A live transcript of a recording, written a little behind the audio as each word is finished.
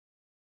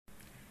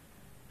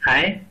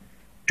Hi,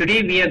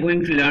 today we are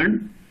going to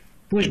learn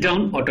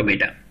Pushdown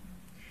Automata.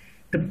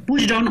 The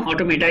Pushdown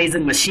Automata is a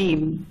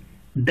machine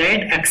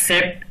that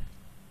accepts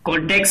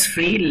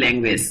context-free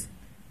language.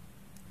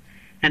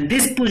 And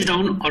this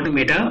Pushdown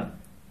Automata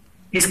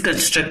is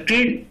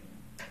constructed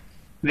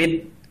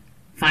with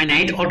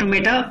Finite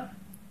Automata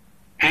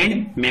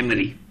and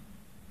memory.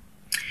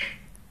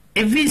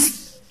 If we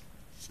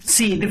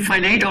see the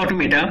Finite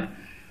Automata,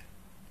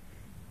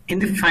 in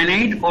the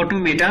Finite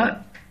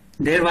Automata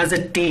there was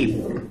a tape.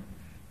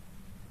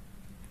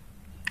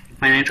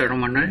 Finite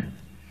Automata,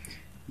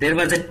 there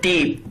was a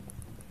tape,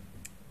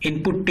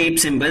 input tape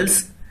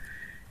symbols,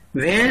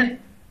 where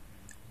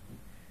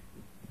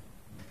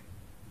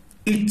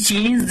it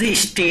changed the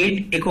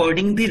state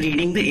according to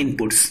reading the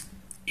inputs.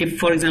 If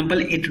for example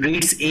it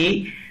reads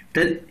A,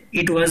 then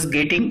it was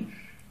getting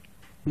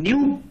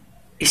new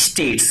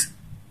states.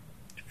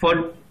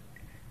 For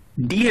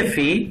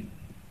DFA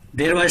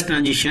there was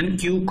transition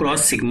Q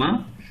cross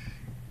sigma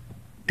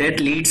that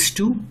leads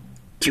to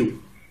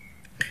Q.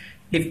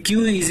 If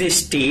Q is a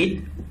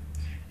state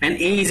and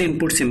A is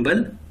input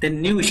symbol,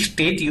 then new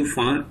state you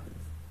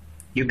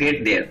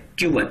get there,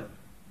 Q1,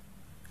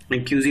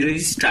 and Q0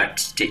 is start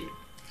state.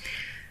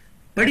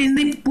 But in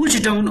the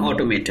Pushdown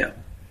Automata,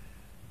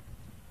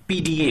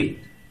 PDA,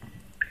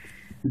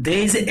 there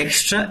is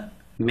extra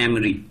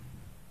memory.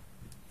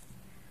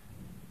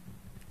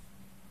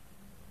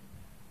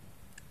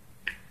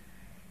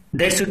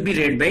 That should be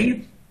read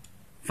by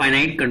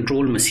finite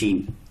control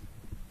machine.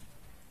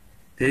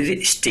 There is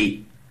a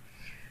state.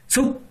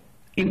 So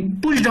in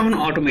Pushdown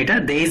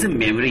Automata there is a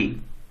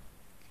memory.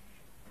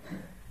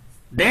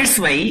 That's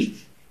why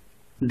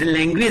the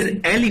language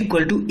L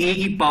equal to A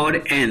ki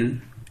power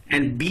n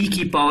and B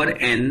ki power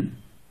n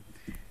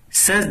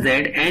such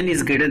that n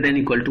is greater than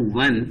equal to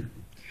 1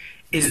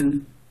 is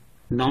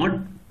not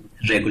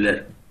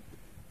regular.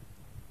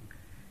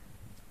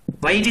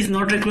 Why it is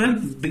not regular?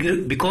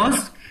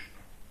 Because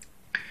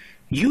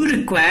you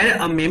require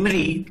a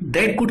memory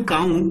that could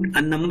count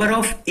a number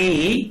of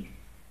A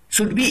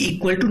should be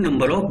equal to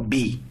number of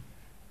B.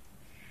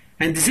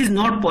 And this is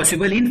not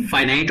possible in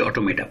Finite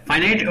Automata.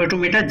 Finite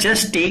Automata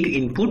just take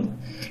input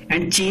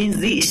and change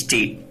the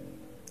state.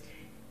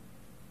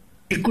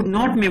 It could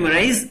not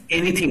memorize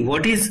anything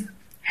what is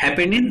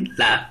happened in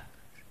last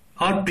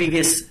or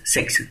previous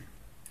section.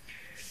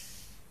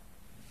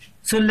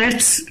 So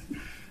let's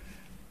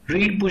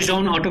read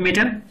Pushdown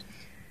Automata.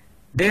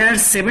 There are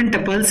 7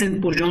 tuples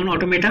in Pushdown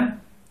Automata.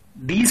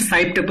 These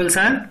 5 tuples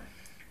are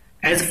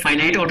as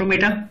Finite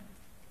Automata.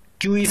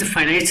 Q is a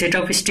finite set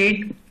of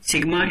state,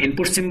 sigma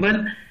input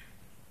symbol,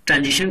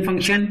 transition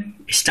function,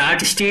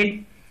 start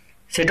state,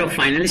 set of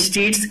final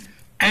states,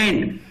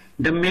 and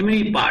the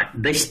memory part,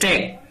 the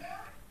stack.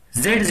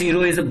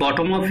 Z0 is the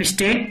bottom of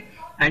stack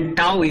and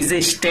tau is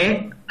the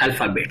stack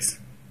alphabets.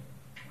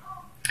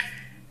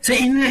 So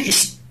in a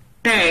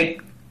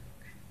stack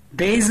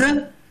there is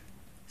a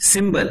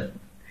symbol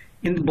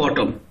in the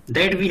bottom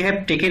that we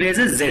have taken as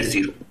a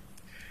Z0.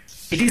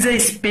 It is a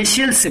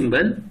special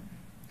symbol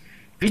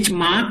which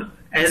mark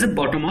as a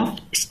bottom of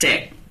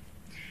stack,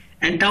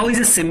 and tau is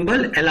a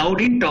symbol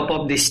allowed in top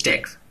of the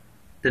stack.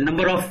 The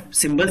number of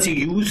symbols you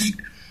used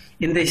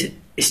in the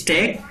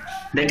stack,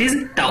 that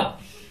is tau.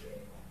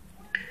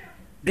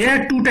 There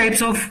are 2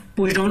 types of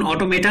Pushdown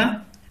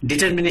Automata: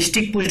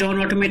 deterministic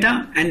Pushdown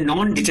Automata and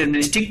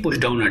non-deterministic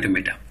Pushdown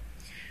Automata.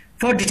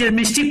 For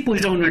deterministic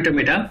Pushdown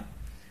Automata,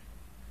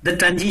 the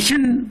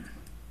transition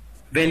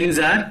values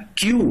are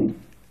Q.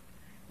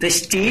 The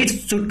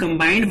states should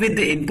combine with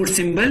the input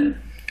symbol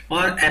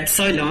or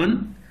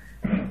epsilon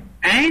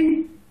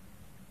and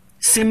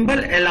symbol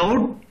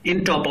allowed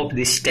in top of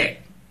the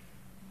stack.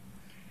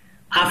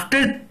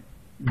 After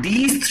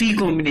these 3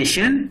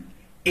 combination,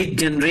 it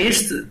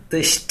generates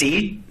the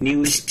state,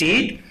 new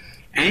state,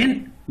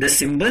 and the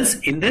symbols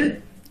in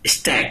the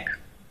stack.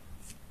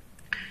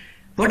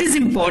 What is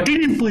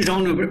important in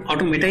Pushdown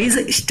Automata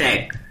is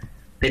stack.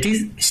 That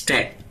is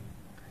stack,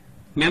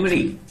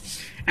 memory.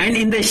 And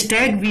in the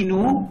stack we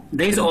know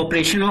there is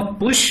operation of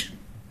push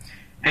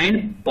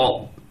and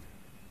pop.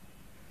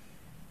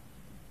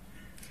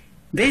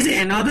 There is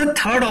another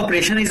third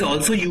operation is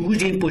also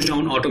used in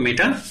Pushdown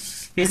Automata,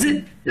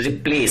 is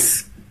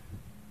replace.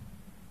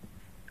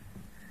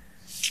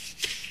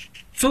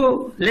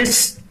 So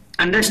let's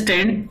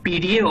understand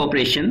PDA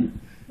operation.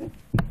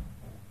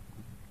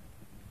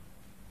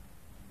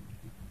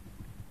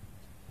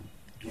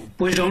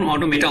 Pushdown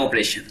Automata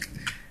operation.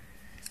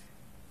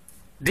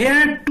 There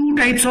are 2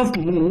 types of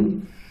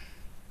move.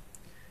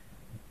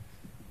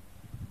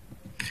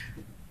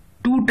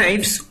 2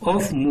 types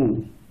of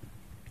move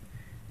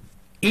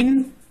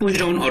in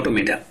Pushdown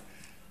Automata.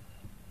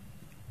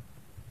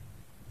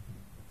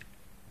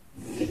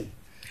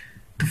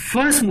 The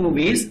first move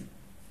is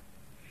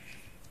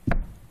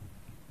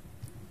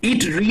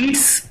it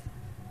reads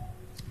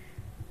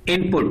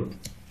input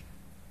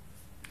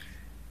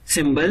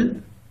symbol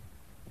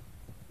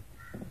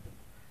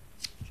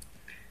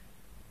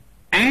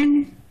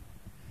and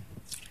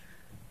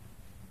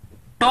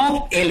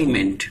top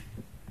element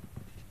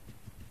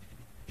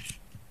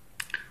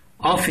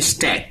of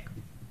stack.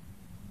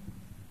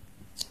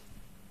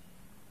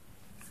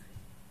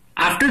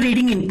 After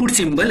reading input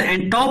symbol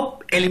and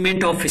top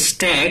element of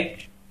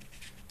stack,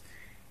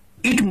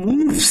 it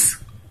moves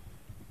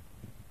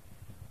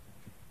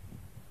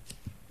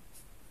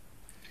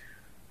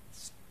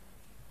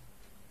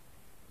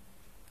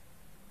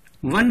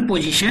one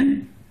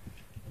position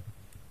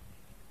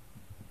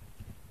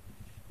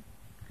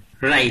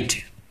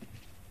right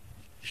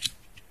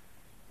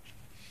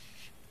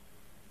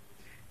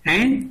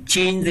and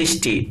change the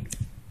state.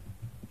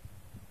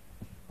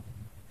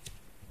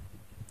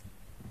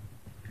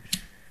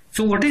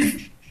 So what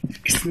is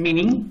its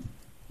meaning?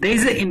 There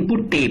is an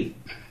input tape.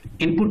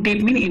 Input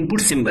tape means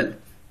input symbol,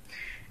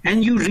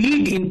 and you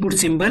read input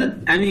symbol,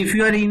 and if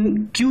you are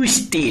in Q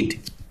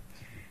state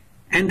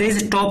and there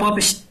is a top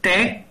of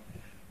stack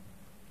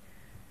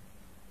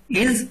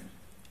is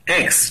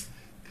X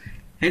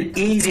and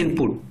A is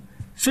input.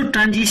 So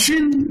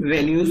transition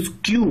values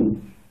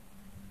Q,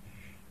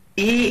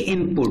 A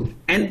input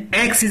and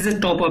X is the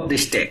top of the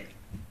stack.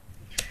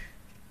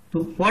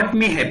 So what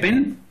may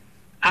happen?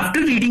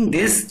 After reading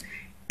this,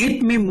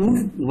 it may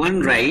move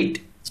one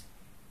right.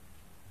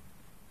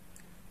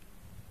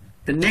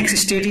 The next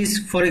state is,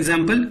 for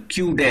example,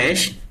 Q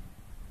dash,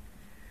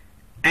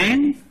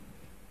 and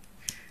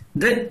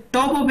the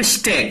top of a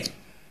stack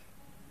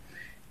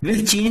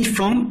will change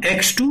from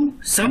X to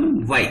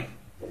some Y.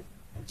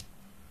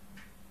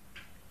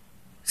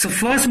 So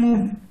first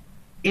move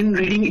in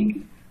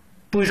reading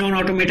pushdown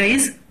automata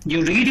is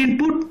you read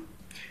input,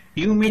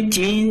 you may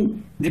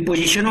change the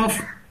position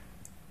of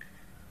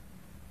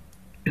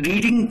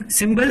reading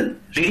symbol,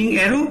 reading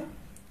arrow,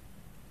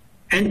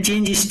 and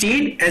change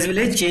state as well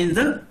as change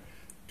the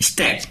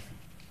stack.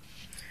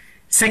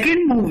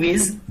 Second move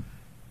is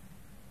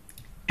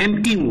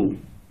empty move.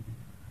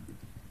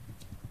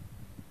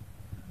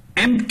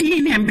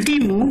 Empty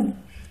move,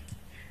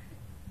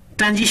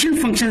 transition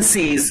function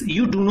says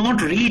you do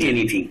not read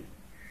anything,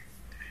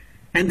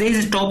 and there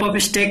is a top of a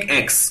stack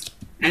X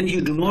and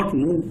you do not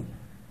move.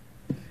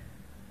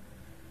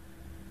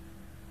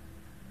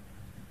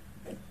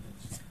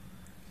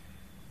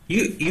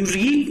 You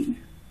read,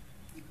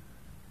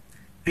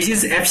 which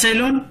is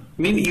epsilon,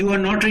 mean you are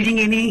not reading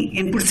any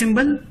input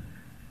symbol,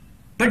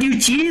 but you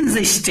change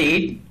the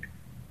state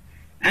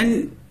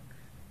and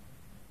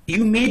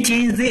you may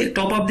change the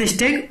top of the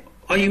stack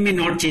or you may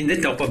not change the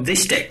top of the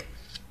stack.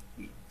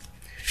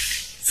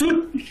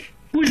 So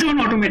pushdown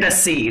automata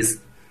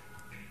says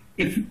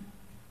if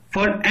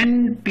for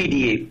n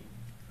PDA,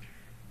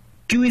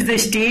 Q is the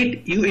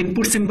state, you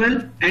input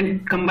symbol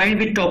and combine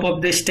with top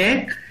of the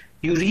stack,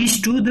 you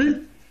reach to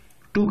the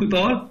 2 to the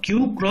power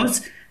Q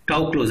cross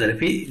tau closure.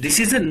 This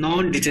is a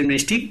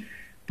non-deterministic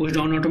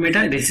pushdown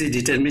automata. This is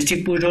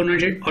deterministic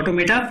pushdown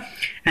automata,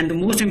 and the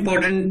most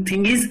important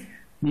thing is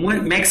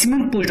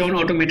maximum pushdown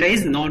automata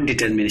is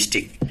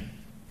non-deterministic.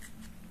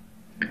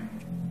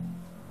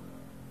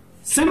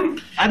 Some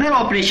other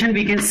operation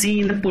we can see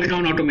in the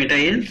pushdown automata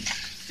is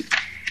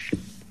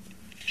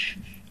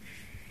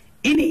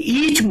in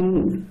each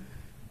move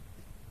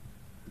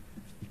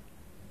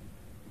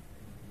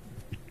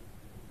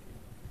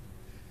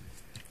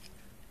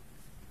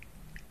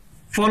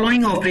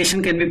following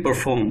operation can be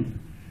performed.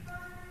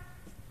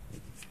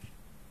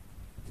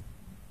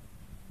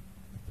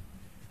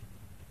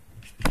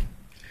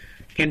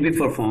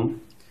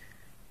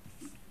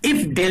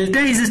 If delta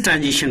is a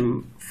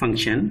transition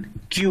function,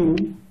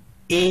 Q,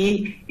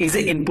 A is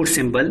the input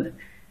symbol,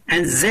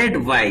 and Z,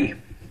 Y,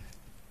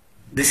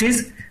 this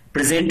is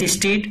present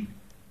state,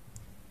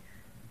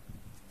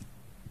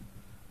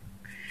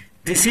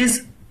 this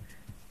is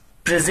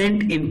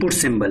present input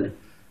symbol,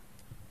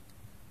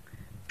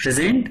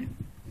 present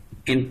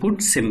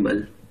input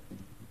symbol.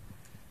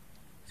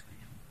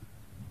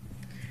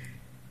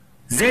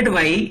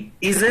 ZY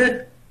is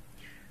a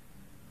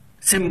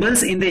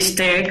symbols in the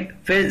stack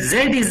where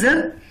Z is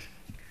the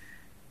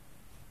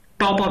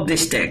top of the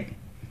stack.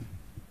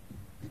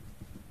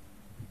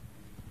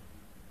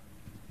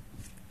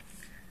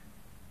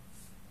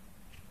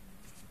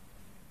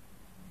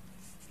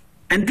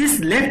 And this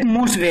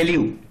leftmost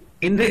value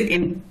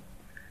in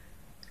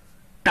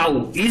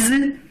tau is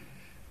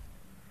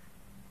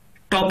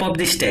top of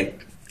the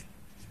stack.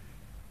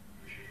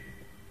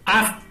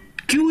 After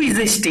Q is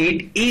the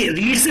state, A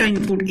reads the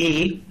input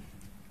A.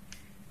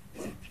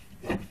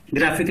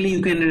 Graphically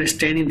you can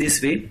understand in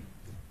this way.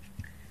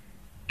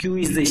 Q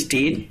is the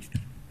state,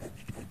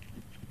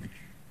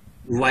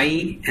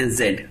 Y and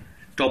Z.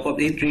 Top of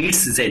it reads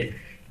Z.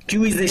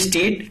 Q is the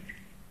state,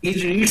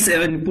 it reads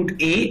the input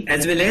A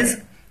as well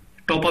as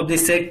top of the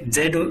stack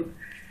Z.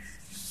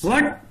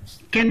 What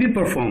can be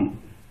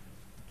performed?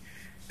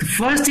 The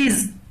first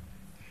is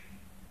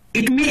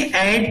it may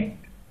add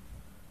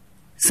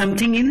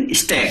something in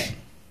stack.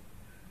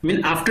 I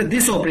mean, after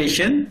this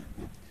operation,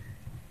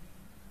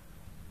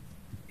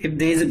 if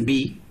there is a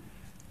B,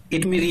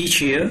 it may reach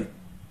here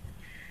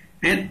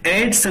and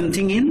add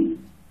something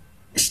in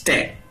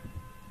stack,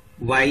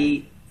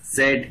 Y,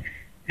 Z,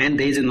 and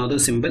there is another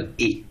symbol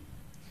A.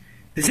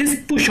 This is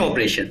push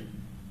operation.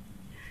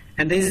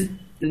 and this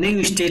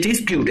new state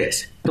is q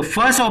dash. The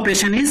first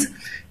operation is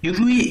you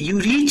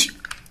reach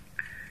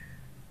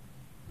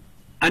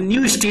a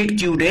new state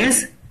q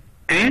dash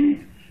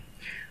and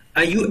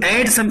you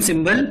add some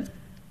symbol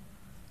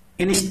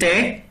in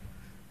stack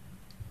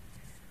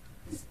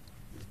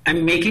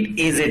and make it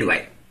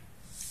AZY.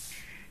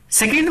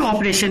 Second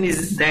operation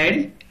is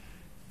that,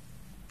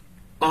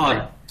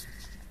 or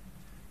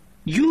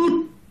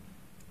you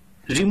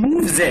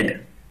remove Z.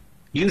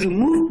 You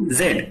remove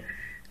Z.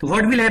 So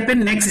what will happen?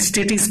 Next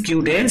state is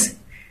Q dash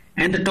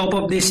and the top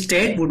of the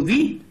stack would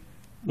be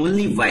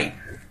only Y.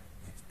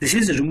 This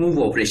is remove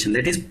operation,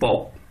 that is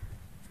pop.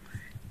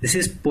 This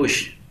is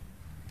push.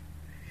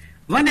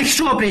 One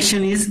extra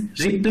operation is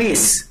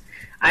replace.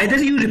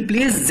 Either you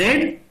replace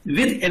Z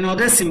with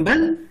another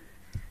symbol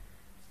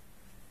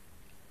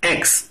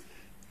X.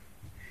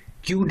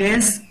 Q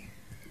dash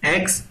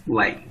X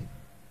Y.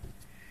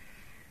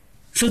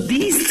 So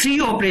these three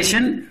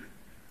operations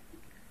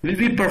will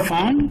be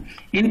performed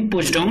in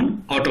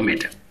pushdown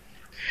automata.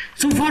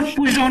 So for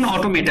pushdown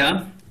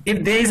automata,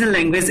 if there is a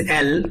language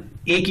L,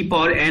 A ki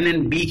power n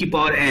and B ki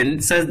power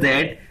n such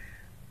that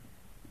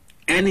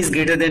n is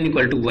greater than or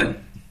equal to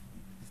 1,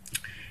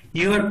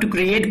 you have to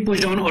create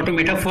pushdown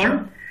automata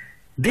for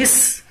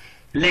this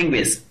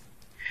language.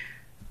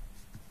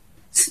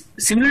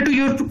 Similar to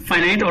your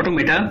finite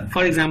automata,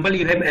 for example,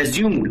 you have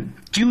assumed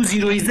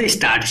Q0 is the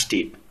start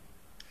state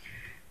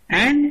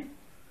and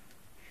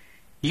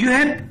you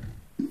have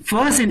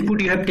first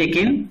input you have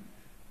taken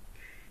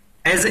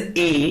as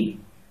A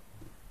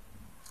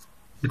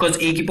because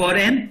A ki power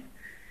n,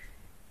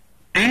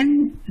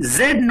 and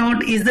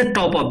Z0 is the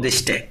top of the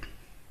stack.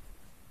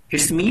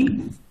 It's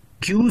mean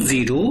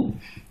Q0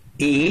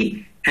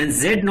 A and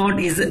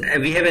Z0 is,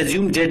 we have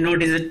assumed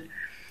Z0 is the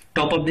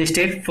top of the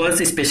stack,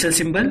 first special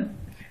symbol.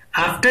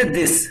 After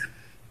this,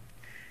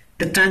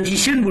 the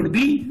transition would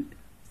be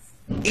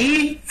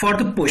A for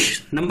the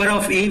push. Number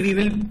of A we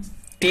will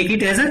take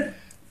it as a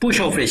push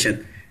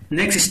operation.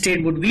 Next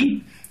state would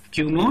be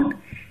Q0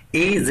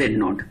 A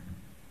Z0.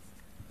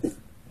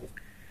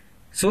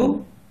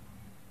 So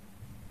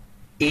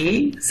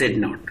A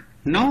Z0.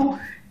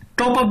 Now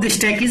top of the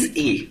stack is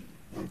A.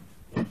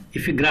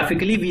 If you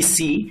graphically we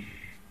see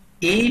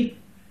A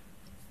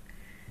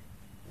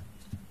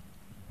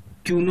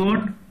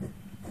Q0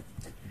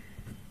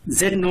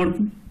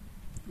 Z0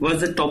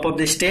 was the top of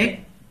the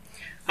stack.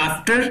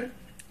 After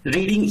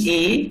reading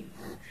A,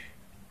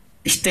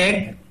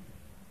 stack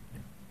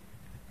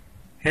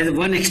has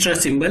one extra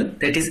symbol,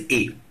 that is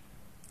A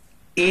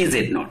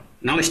Z0.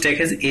 Now stack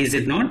has A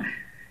Z0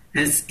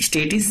 and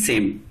state is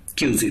same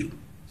Q0.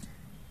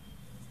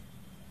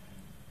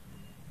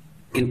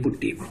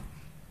 Input table.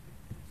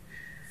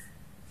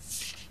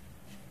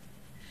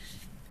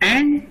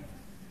 And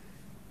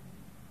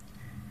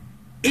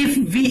if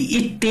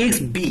it takes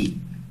B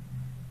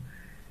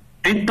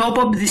and top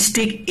of the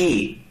stack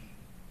A,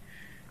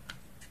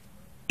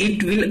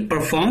 it will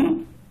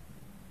perform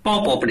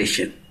pop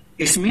operation.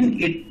 It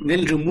means it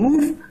will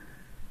remove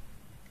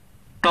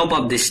top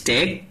of the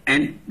stack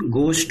and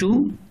goes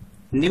to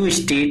new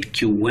state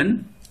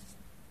Q1,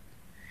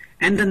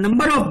 and the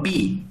number of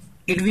B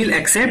it will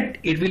accept,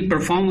 it will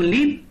perform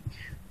only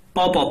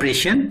pop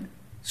operation.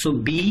 So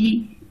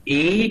B,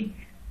 A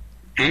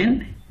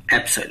and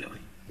epsilon.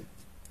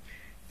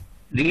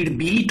 Read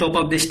B, top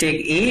of the stack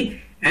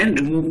A and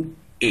remove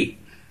A.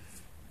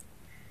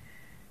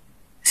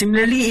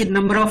 Similarly, in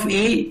number of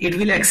A it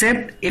will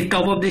accept if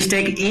top of the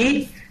stack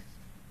A.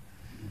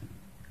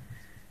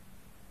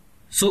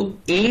 So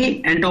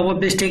A and top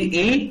of the stack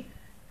A,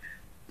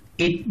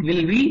 it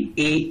will be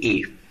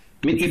AA.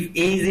 I mean, if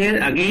A is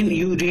there, again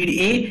you read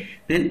A,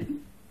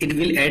 then it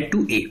will add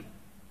to A.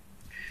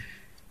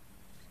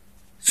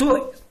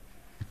 So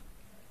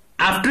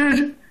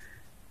after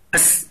a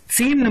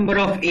same number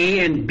of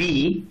A and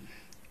B,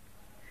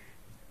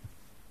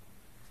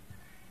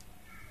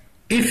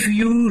 if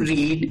you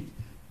read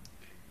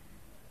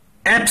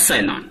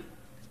epsilon,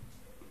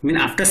 I mean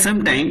after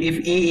some time, if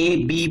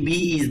A, B,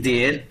 B is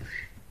there,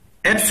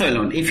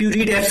 epsilon, if you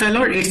read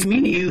epsilon, it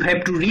means you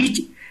have to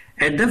reach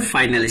at the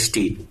final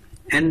state,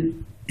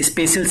 and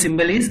special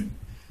symbol is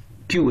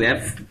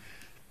QF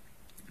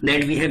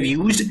that we have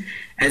used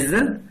as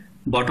the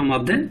bottom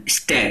of the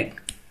stack.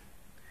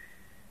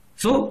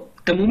 So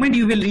the moment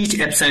you will reach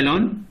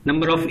epsilon,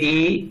 number of A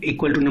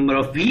equal to number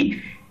of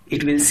B,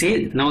 it will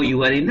say now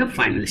you are in the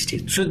final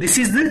state. So this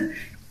is the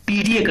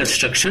PDA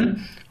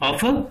construction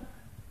of a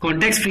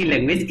context free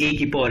language A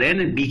ki power n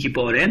and B ki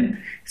power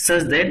n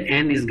such that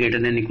n is greater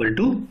than or equal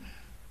to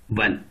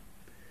 1.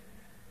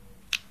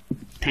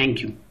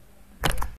 Thank you.